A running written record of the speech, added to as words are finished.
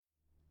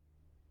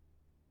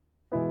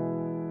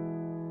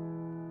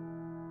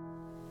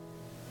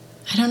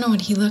I don't know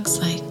what he looks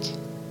like,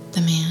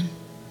 the man.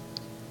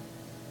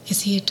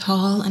 Is he a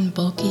tall and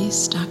bulky,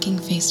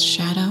 stocking-faced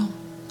shadow,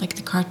 like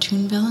the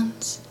cartoon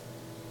villains?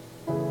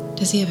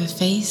 Does he have a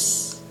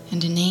face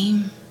and a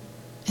name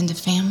and a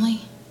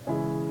family?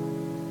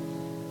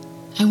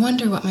 I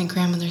wonder what my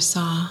grandmother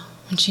saw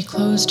when she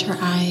closed her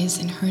eyes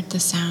and heard the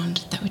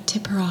sound that would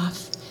tip her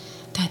off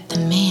that the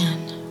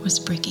man was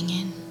breaking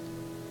in.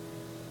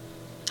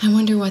 I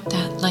wonder what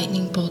that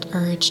lightning bolt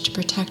urge to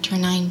protect her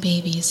 9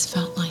 babies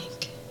felt like.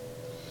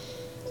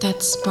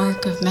 That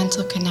spark of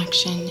mental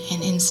connection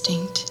and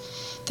instinct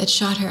that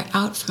shot her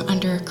out from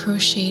under a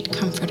crocheted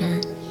comforter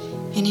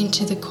and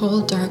into the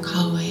cold, dark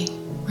hallway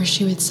where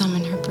she would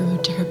summon her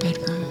brood to her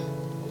bedroom.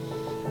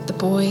 The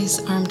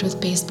boys armed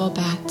with baseball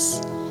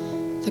bats,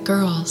 the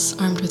girls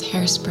armed with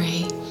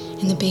hairspray,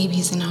 and the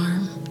babies in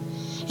arm,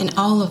 and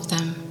all of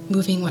them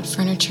moving what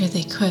furniture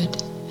they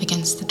could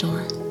against the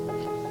door.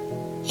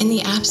 In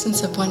the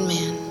absence of one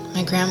man,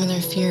 my grandmother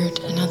feared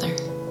another.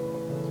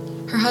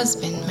 Her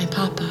husband, my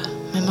papa,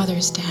 my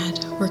mother's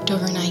dad, worked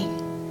overnight,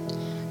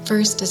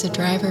 first as a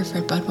driver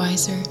for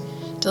Budweiser,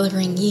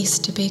 delivering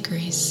yeast to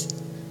bakeries,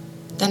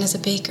 then as a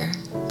baker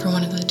for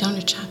one of the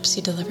doughnut shops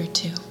he delivered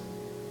to,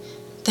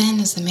 then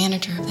as the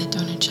manager of that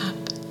doughnut shop.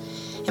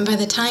 And by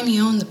the time he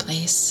owned the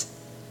place,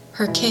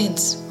 her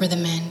kids were the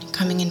men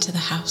coming into the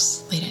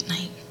house late at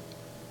night.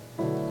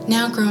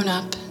 Now grown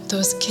up,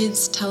 those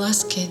kids tell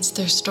us kids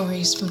their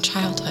stories from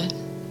childhood,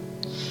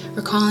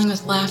 recalling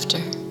with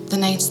laughter the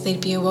nights they'd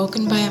be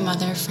awoken by a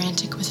mother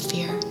frantic with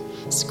fear,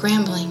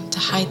 scrambling to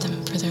hide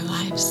them for their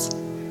lives.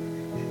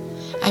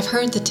 I've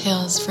heard the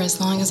tales for as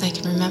long as I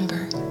can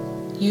remember,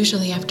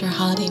 usually after a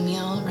holiday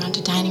meal around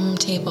a dining room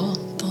table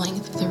the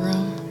length of the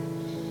room.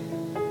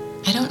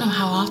 I don't know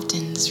how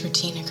often this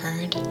routine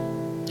occurred.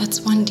 That's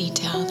one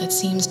detail that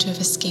seems to have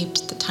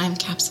escaped the time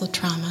capsule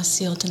trauma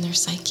sealed in their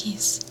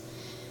psyches.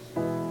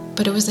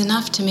 But it was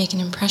enough to make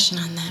an impression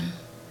on them,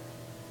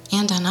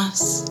 and on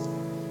us.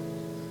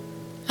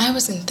 I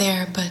wasn't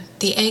there, but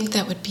the egg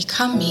that would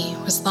become me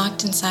was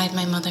locked inside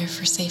my mother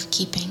for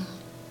safekeeping.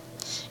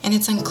 And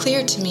it's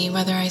unclear to me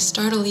whether I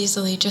startle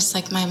easily just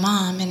like my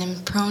mom and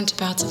am prone to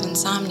bouts of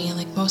insomnia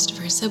like most of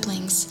her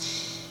siblings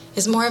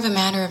is more of a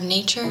matter of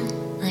nature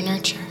or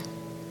nurture.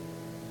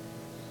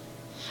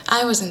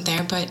 I wasn't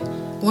there, but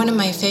one of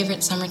my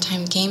favorite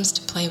summertime games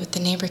to play with the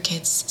neighbor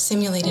kids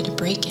simulated a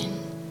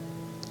break-in.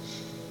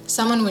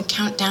 Someone would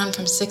count down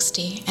from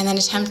 60 and then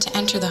attempt to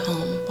enter the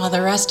home while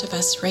the rest of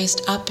us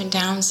raced up and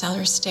down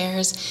cellar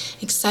stairs,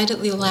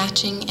 excitedly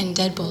latching and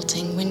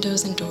deadbolting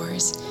windows and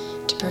doors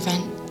to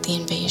prevent the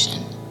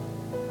invasion.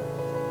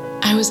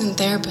 I wasn't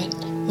there, but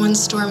one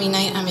stormy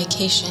night on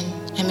vacation,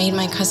 I made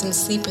my cousin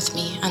sleep with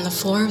me on the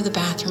floor of the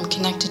bathroom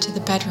connected to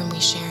the bedroom we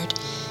shared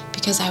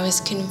because I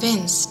was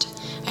convinced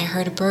I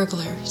heard a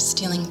burglar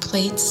stealing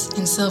plates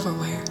and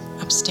silverware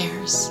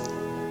upstairs.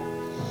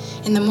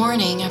 In the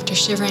morning, after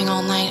shivering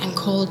all night on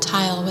cold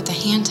tile with a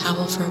hand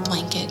towel for a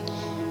blanket,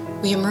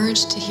 we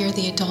emerged to hear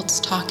the adults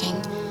talking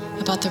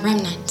about the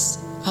remnants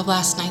of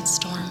last night's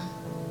storm,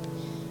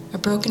 a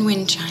broken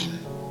windchime,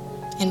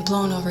 and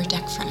blown over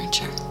deck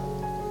furniture.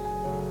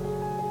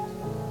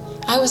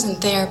 I wasn't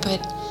there,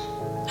 but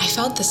I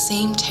felt the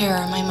same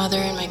terror my mother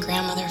and my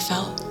grandmother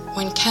felt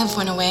when Kev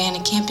went away on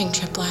a camping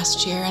trip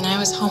last year and I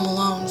was home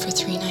alone for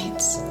 3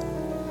 nights.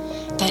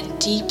 That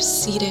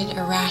deep-seated,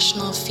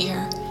 irrational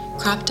fear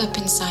cropped up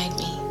inside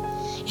me,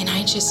 and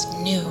I just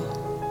knew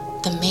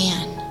the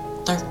man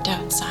lurked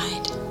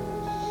outside.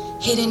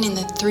 Hidden in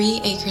the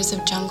 3 acres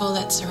of jungle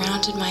that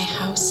surrounded my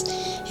house,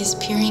 his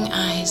peering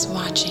eyes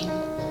watching,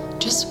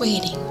 just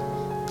waiting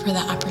for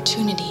the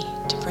opportunity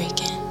to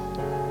break in.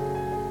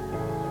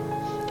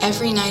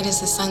 Every night as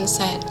the sun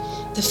set,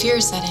 the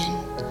fear set in,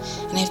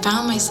 and I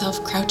found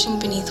myself crouching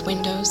beneath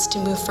windows to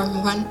move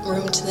from one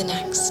room to the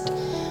next,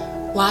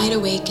 wide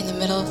awake in the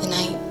middle of the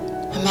night,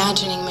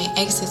 imagining my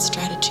exit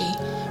strategy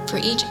for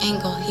each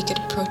angle he could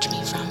approach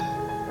me from.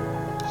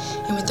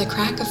 And with the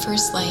crack of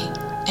first light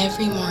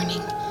every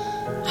morning,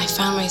 I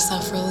found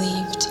myself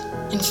relieved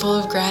and full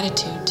of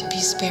gratitude to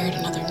be spared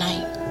another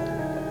night.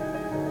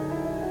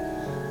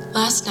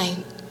 Last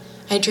night,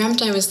 I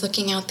dreamt I was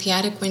looking out the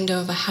attic window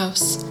of a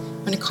house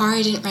when a car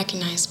I didn't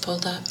recognize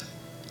pulled up.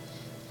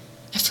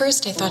 At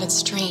first, I thought it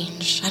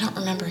strange. I don't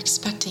remember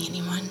expecting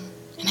anyone,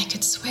 and I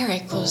could swear I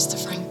closed the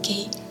front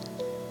gate.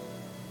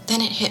 Then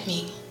it hit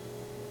me.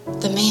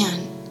 The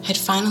man had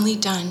finally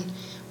done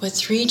what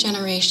 3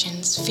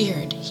 generations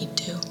feared he'd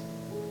do.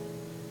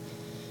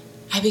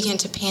 I began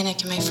to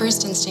panic, and my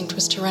first instinct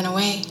was to run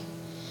away,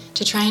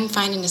 to try and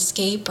find an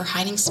escape or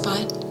hiding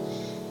spot.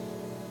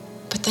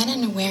 But then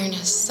an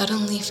awareness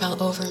suddenly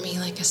fell over me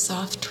like a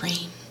soft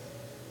rain.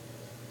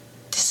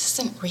 This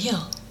isn't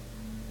real.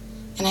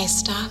 And I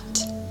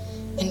stopped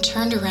and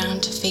turned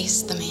around to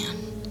face the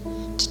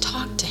man, to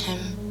talk to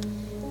him,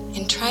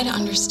 and try to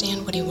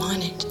understand what he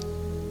wanted,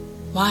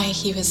 why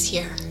he was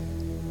here.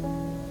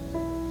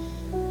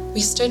 We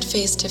stood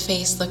face to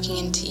face looking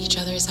into each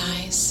other's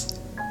eyes.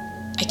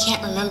 I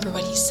can't remember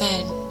what he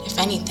said, if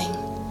anything,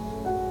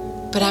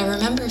 but I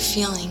remember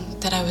feeling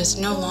that I was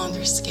no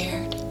longer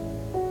scared.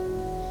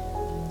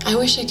 I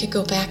wish I could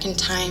go back in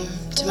time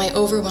to my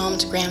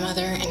overwhelmed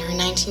grandmother in her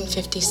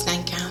 1950s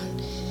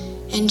nightgown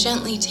and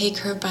gently take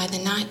her by the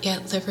not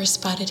yet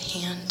liver-spotted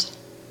hand.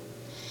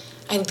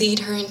 I'd lead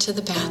her into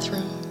the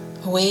bathroom,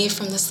 away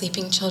from the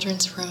sleeping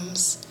children's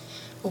rooms,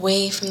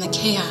 away from the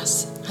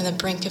chaos on the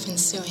brink of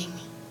ensuing.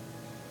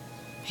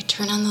 I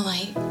turn on the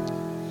light,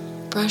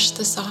 brush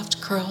the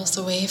soft curls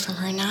away from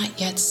her not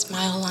yet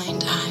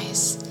smile-lined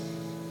eyes,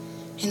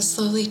 and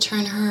slowly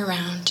turn her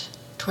around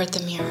toward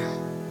the mirror.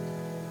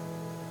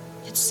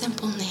 "It's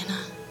simple,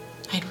 Nana,"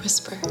 I'd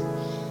whisper,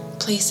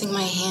 placing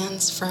my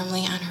hands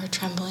firmly on her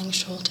trembling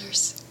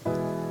shoulders.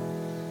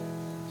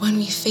 When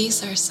we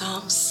face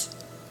ourselves,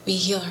 we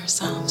heal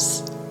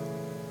ourselves,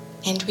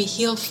 and we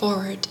heal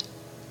forward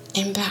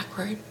and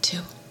backward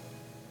too.